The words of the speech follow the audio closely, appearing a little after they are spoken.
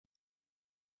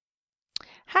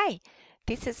Hi,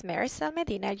 this is Marisol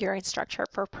Medina, your instructor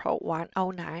for Pro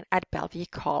 109 at Bellevue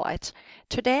College.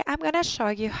 Today I'm going to show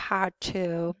you how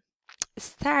to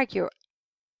start your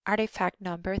artifact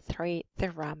number 3,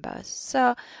 the rhombus.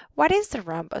 So what is the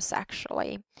rhombus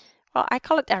actually? Well, I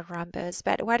call it a rhombus,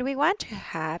 but what we want to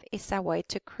have is a way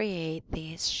to create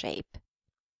this shape.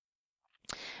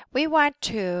 We want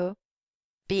to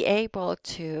be able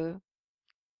to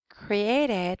create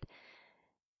it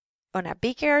on a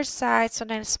bigger size, on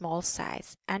a small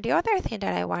size. And the other thing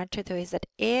that I want to do is that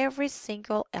every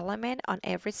single element on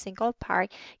every single part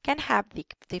can have the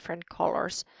different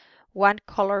colors. One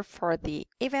color for the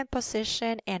even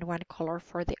position and one color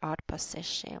for the odd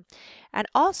position. And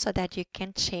also that you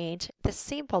can change the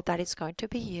symbol that is going to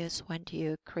be used when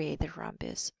you create the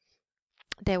rhombus.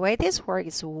 The way this works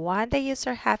is when the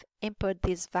user have input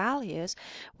these values,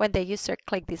 when the user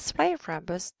click display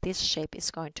rhombus, this shape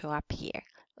is going to appear.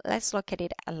 Let's look at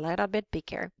it a little bit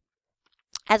bigger.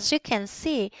 As you can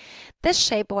see, the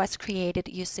shape was created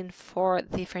using 4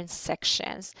 different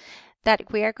sections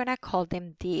that we are going to call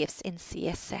them divs in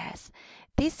CSS.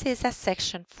 This is a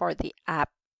section for the up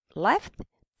left.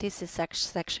 This is a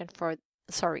section for,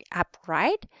 up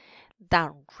right,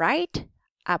 down right,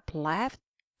 up left,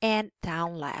 and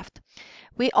down left.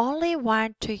 We only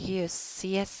want to use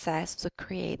CSS to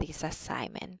create this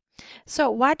assignment. So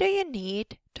what do you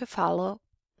need to follow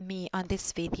me on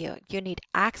this video? You need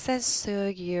access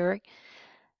to your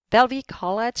Bellevue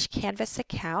College Canvas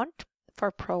account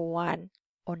for Pro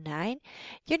 109.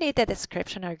 You need the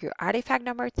description of your artifact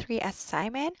number 3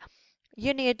 assignment.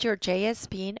 You need your JS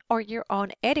bin or your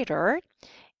own editor.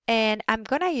 And I'm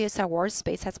going to use a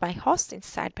workspace as my hosting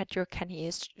site, but you can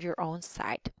use your own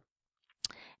site.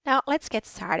 Now let's get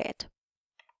started.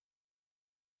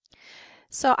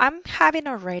 So I'm having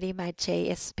already my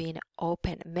JS bin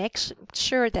open. Make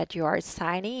sure that you are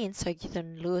signing in so you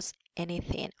don't lose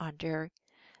anything on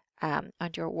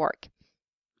your work.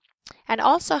 And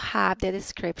also have the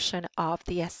description of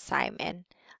the assignment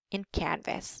in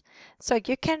Canvas. So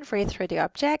you can read through the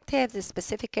objectives, the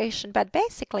specification, but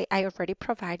basically I already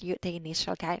provide you the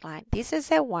initial guideline. This is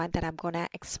the one that I'm going to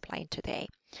explain today.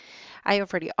 I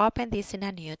already opened this in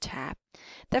a new tab.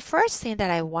 The first thing that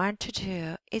I want to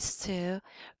do is to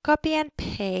copy and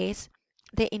paste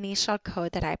the initial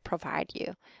code that I provide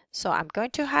you. So I'm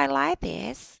going to highlight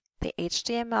this, the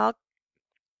HTML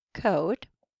code,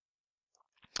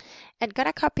 and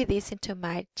gonna copy this into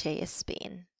my JS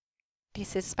bin.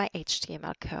 This is my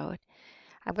HTML code.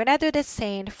 I'm gonna do the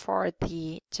same for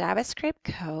the JavaScript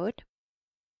code.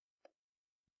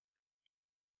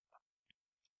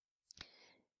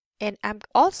 And I'm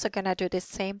also going to do the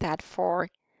same that for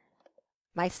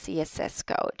my CSS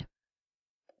code.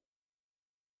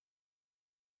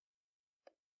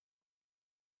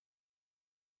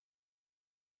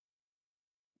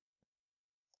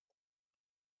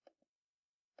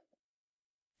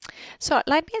 So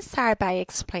let me start by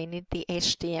explaining the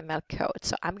HTML code.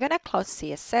 So I'm going to close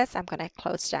CSS, I'm going to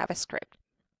close JavaScript.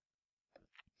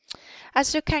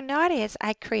 As you can notice,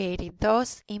 I created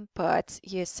those inputs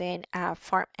using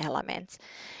form elements.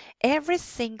 Every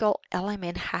single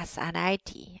element has an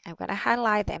ID. I'm going to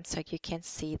highlight them so you can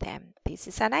see them. This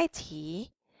is an ID.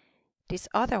 This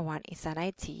other one is an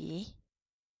ID.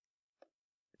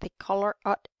 The color,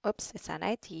 is an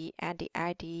ID, and the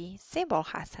ID symbol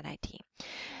has an ID.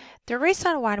 The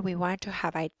reason why we want to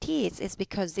have IDs is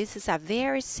because this is a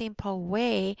very simple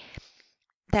way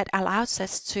that allows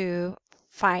us to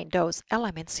find those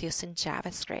elements using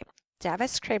JavaScript.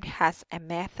 JavaScript has a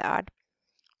method,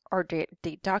 or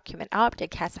the document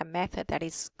object has a method that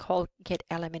is called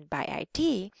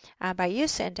getElementById, and by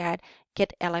using that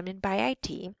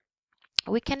getElementById,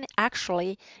 we can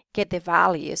actually get the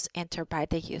values entered by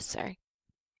the user.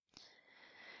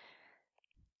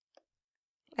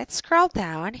 Let's scroll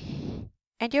down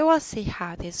and you will see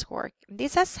how this works. In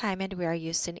this assignment, we are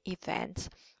using events,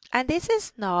 and this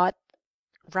is not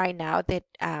right now the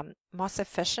most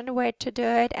efficient way to do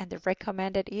it and the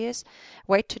recommended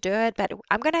way to do it, but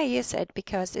I'm going to use it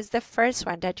because it's the first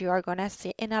one that you are going to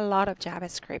see in a lot of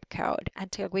JavaScript code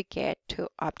until we get to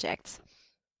objects.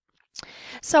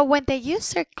 So when the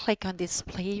user click on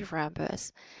display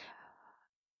rhombus,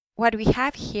 what we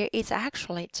have here is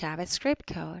actually JavaScript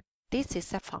code. This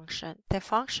is a function. The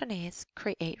function is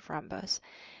create rhombus.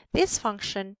 This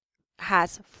function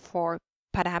has 4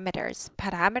 parameters.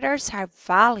 Parameters are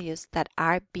values that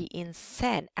are being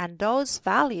sent, and those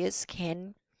values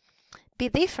can be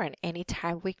different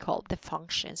anytime we call the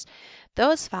functions.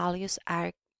 Those values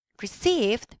are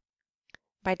received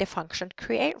by the function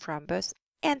create rhombus,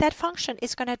 and that function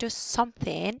is going to do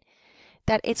something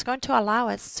that it's going to allow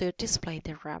us to display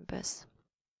the rhombus.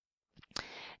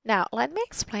 Now, let me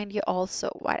explain you also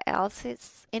what else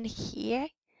is in here.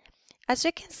 As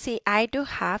you can see, I do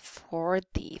have 4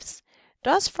 divs.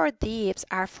 Those 4 divs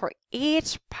are for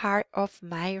each part of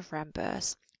my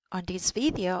rhombus. On this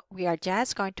video, we are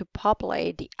just going to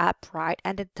populate the up right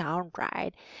and the down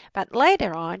right, but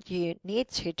later on, you need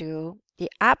to do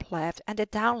the up left and the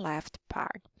down left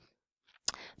part.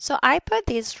 So I put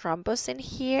this rhombus in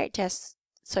here just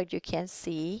so you can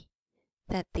see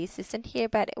that this isn't here,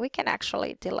 but we can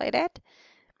actually delete it.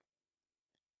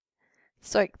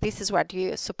 So this is what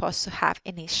you're supposed to have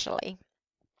initially.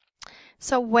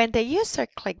 So when the user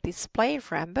click display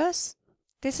rhombus,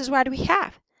 this is what we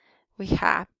have. We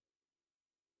have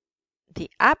the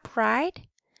up right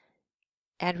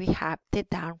and we have the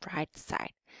down right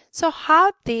side. So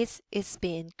how this is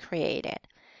being created?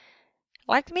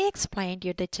 Let me explain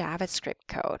you the JavaScript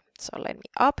code. So let me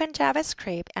open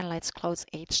JavaScript and let's close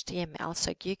HTML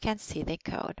so you can see the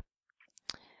code.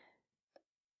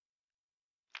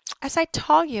 As I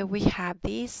told you, we have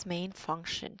this main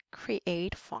function,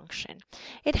 create function.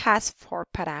 It has 4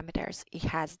 parameters. It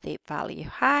has the value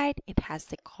height, it has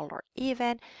the color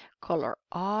even, color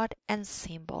odd, and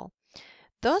symbol.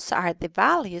 Those are the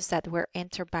values that were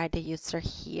entered by the user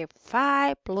here: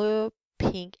 5, blue,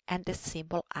 pink, and the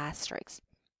symbol asterisk.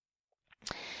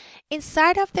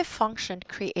 Inside of the function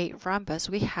create rhombus,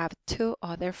 we have 2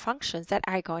 other functions that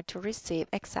are going to receive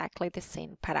exactly the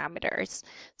same parameters.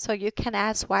 So you can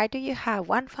ask, why do you have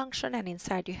 1 function and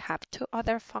inside you have 2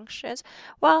 other functions?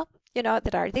 Well, you know,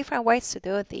 there are different ways to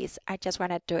do this. I just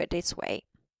want to do it this way.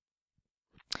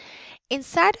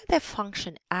 Inside of the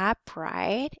function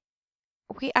upright,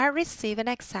 we are receiving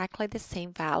exactly the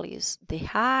same values: the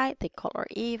height, the color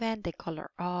even, the color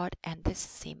odd, and the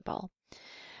symbol.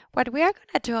 What we are going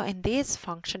to do in this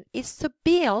function is to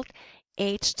build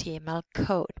HTML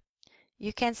code.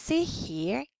 You can see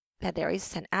here that there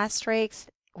is an asterisk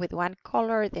with 1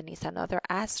 color, then is another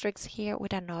asterisk here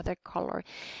with another color.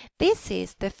 This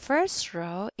is the first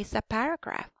row is a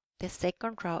paragraph, the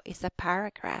second row is a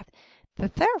paragraph, the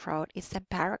third row is a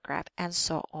paragraph, and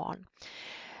so on.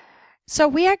 So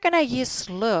we are going to use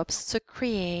loops to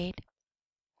create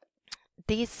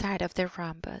this side of the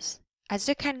rhombus. As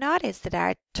you can notice, there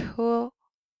are 2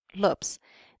 loops.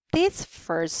 This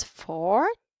first 4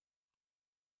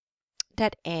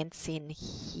 that ends in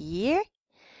here,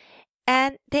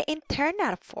 and the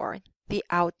internal 4, the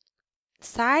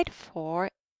outside 4,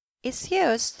 is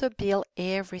used to build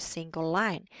every single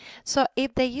line. So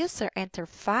if the user enters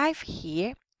 5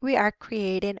 here, we are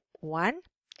creating 1,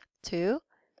 2,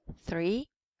 3,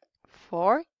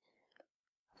 4,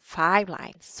 5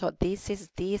 lines. So this is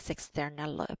this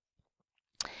external loop.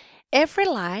 Every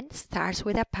line starts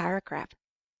with a paragraph,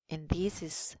 and this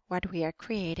is what we are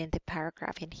creating, the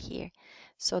paragraph in here.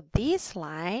 So this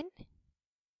line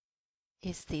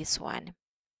is this one.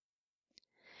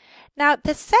 Now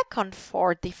the second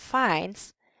 4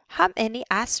 defines how many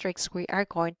asterisks we are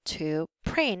going to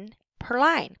print per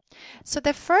line. So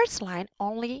the first line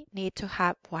only need to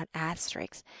have 1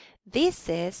 asterisk. This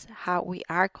is how we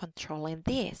are controlling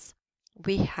this.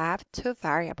 We have 2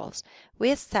 variables.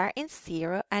 We start in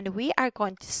 0 and we are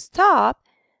going to stop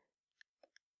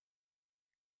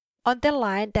on the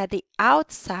line that the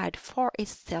outside 4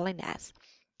 is telling us.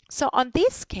 So on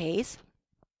this case,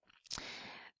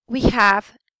 we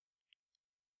have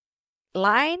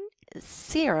line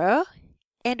 0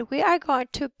 and we are going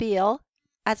to build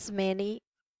as many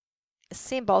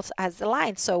symbols as the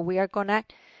line. So we are going to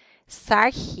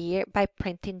start here by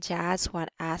printing just 1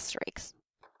 asterisk.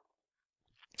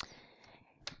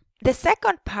 The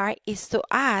second part is to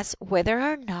ask whether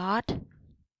or not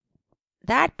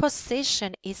that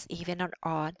position is even or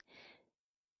odd.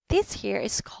 This here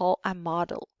is called a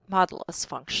modulus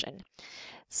function.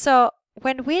 So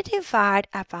when we divide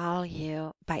a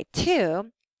value by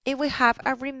 2, if we have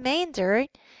a remainder,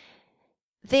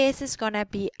 this is going to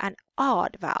be an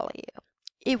odd value.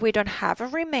 If we don't have a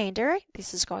remainder,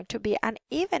 this is going to be an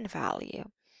even value.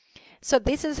 So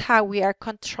this is how we are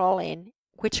controlling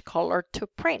which color to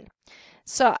print.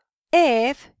 So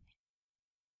if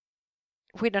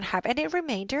we don't have any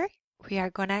remainder, we are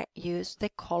going to use the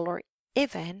color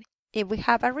even. If we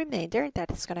have a remainder, that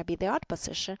is going to be the odd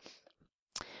position,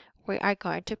 we are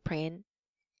going to print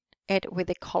it with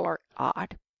the color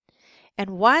odd.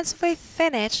 And once we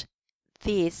finish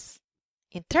this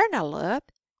internal loop,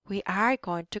 we are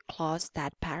going to close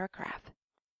that paragraph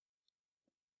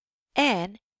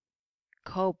and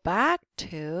go back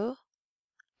to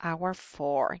our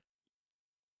 4.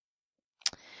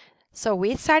 So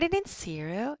we started in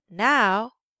 0.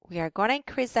 Now we are going to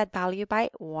increase that value by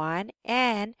 1,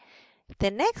 and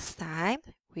the next time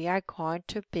we are going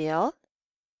to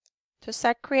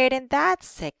start creating that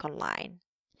second line.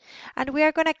 And we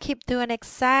are going to keep doing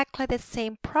exactly the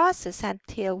same process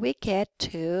until we get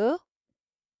to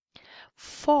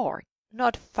 4,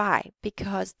 not 5,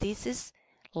 because this is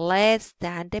less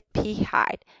than the p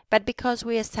height. But because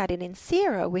we are starting in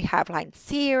 0, we have line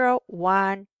 0,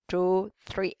 1, 2,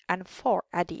 3, and 4.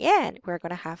 At the end, we're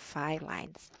going to have 5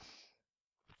 lines.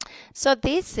 So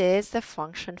this is the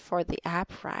function for the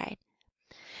upright.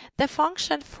 The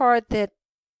function for the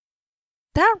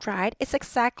downright is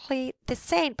exactly the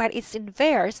same, but it's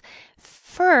inverse.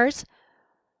 First,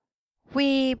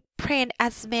 we print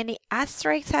as many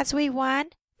asterisks as we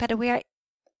want, but we are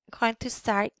going to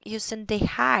start using the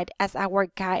height as our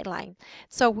guideline.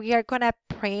 So we are going to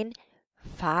print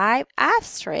 5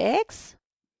 asterisks.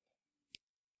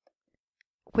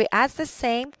 We ask the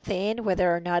same thing,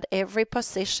 whether or not every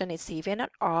position is even or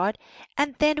odd,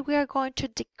 and then we are going to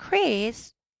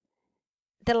decrease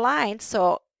the line.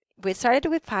 So we started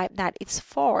with 5, now it's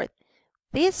 4.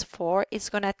 This 4 is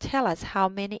going to tell us how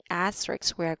many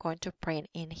asterisks we are going to print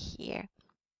in here.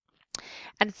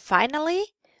 And finally,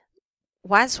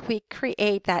 once we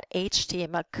create that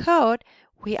HTML code,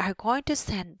 we are going to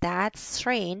send that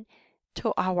string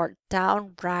to our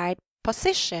downright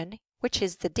position, which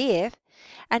is the div,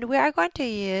 and we are going to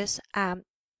use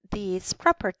this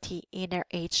property inner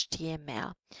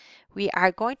HTML. We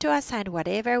are going to assign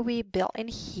whatever we built in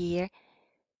here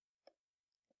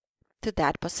to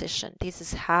that position. This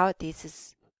is how this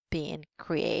is being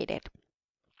created.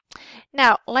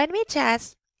 Now, let me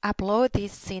just upload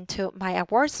this into my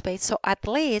workspace so at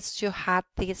least you have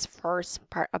this first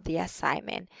part of the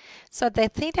assignment. So the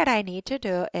thing that I need to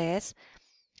do is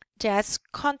just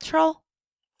Control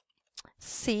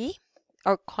C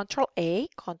or Control A,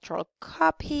 Control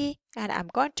Copy, and I'm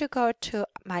going to go to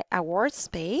my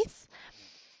workspace.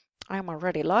 I'm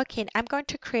already logged in. I'm going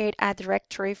to create a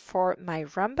directory for my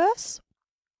Rhombus,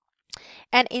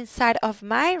 and inside of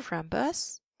my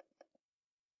Rhombus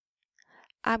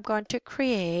I'm going to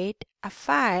create a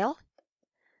file,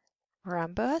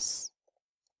 Rhombus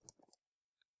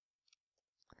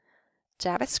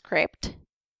JavaScript.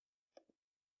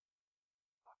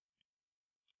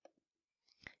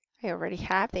 I already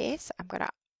have this. I'm going to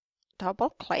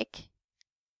double click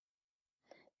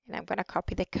and I'm going to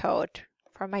copy the code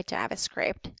for my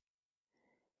JavaScript.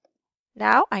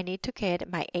 Now I need to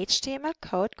get my HTML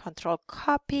code, Control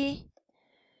Copy,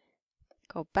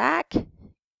 go back.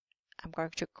 I'm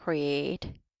going to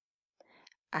create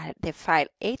the file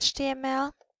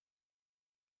HTML,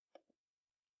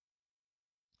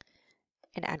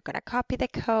 and I'm going to copy the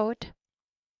code.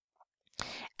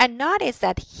 And notice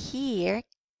that here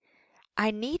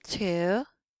I need to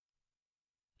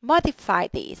modify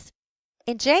these.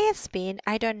 In JSBin,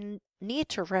 I don't need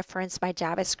to reference my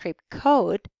JavaScript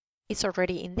code. It's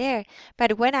already in there.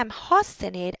 But when I'm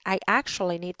hosting it, I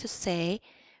actually need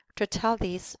to tell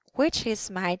this which is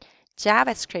my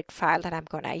JavaScript file that I'm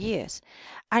going to use.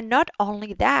 And not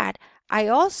only that, I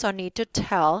also need to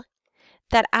tell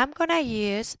that I'm going to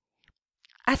use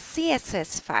a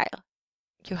CSS file.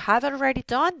 You have already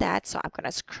done that, so I'm going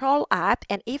to scroll up,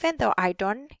 and even though I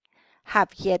don't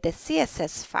have yet the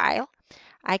CSS file,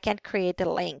 I can create a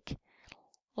link.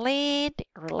 Link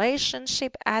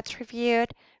relationship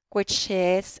attribute, which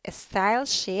is a style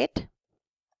sheet.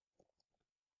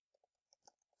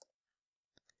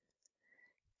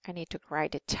 I need to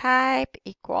write a type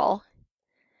equal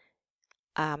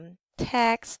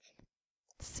text,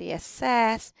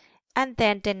 CSS, and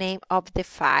then the name of the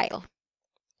file.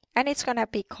 And it's going to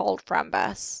be called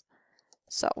Rhombus.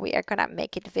 So we are going to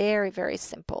make it very, very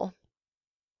simple.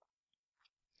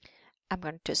 I'm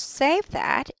going to save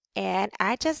that, and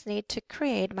I just need to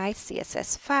create my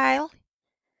CSS file,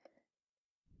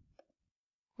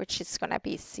 which is going to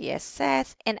be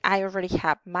CSS, and I already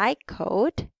have my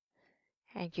code,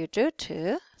 and you do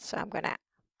too. So I'm going to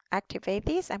activate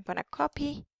this. I'm going to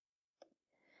copy,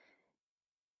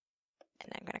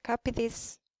 and I'm going to copy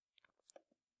this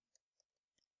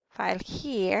file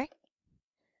here.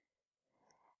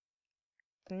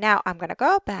 Now I'm going to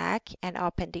go back and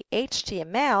open the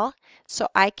HTML so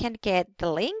I can get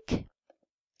the link.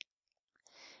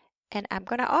 And I'm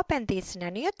going to open this in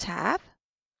a new tab.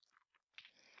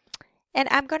 And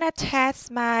I'm going to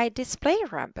test my display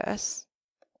Rhombus.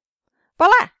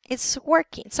 Voila, it's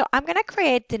working. So I'm going to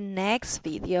create the next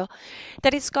video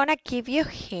that is going to give you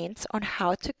hints on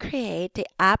how to create the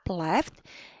up left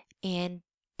and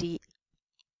the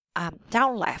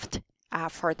down left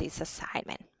for this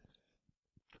assignment.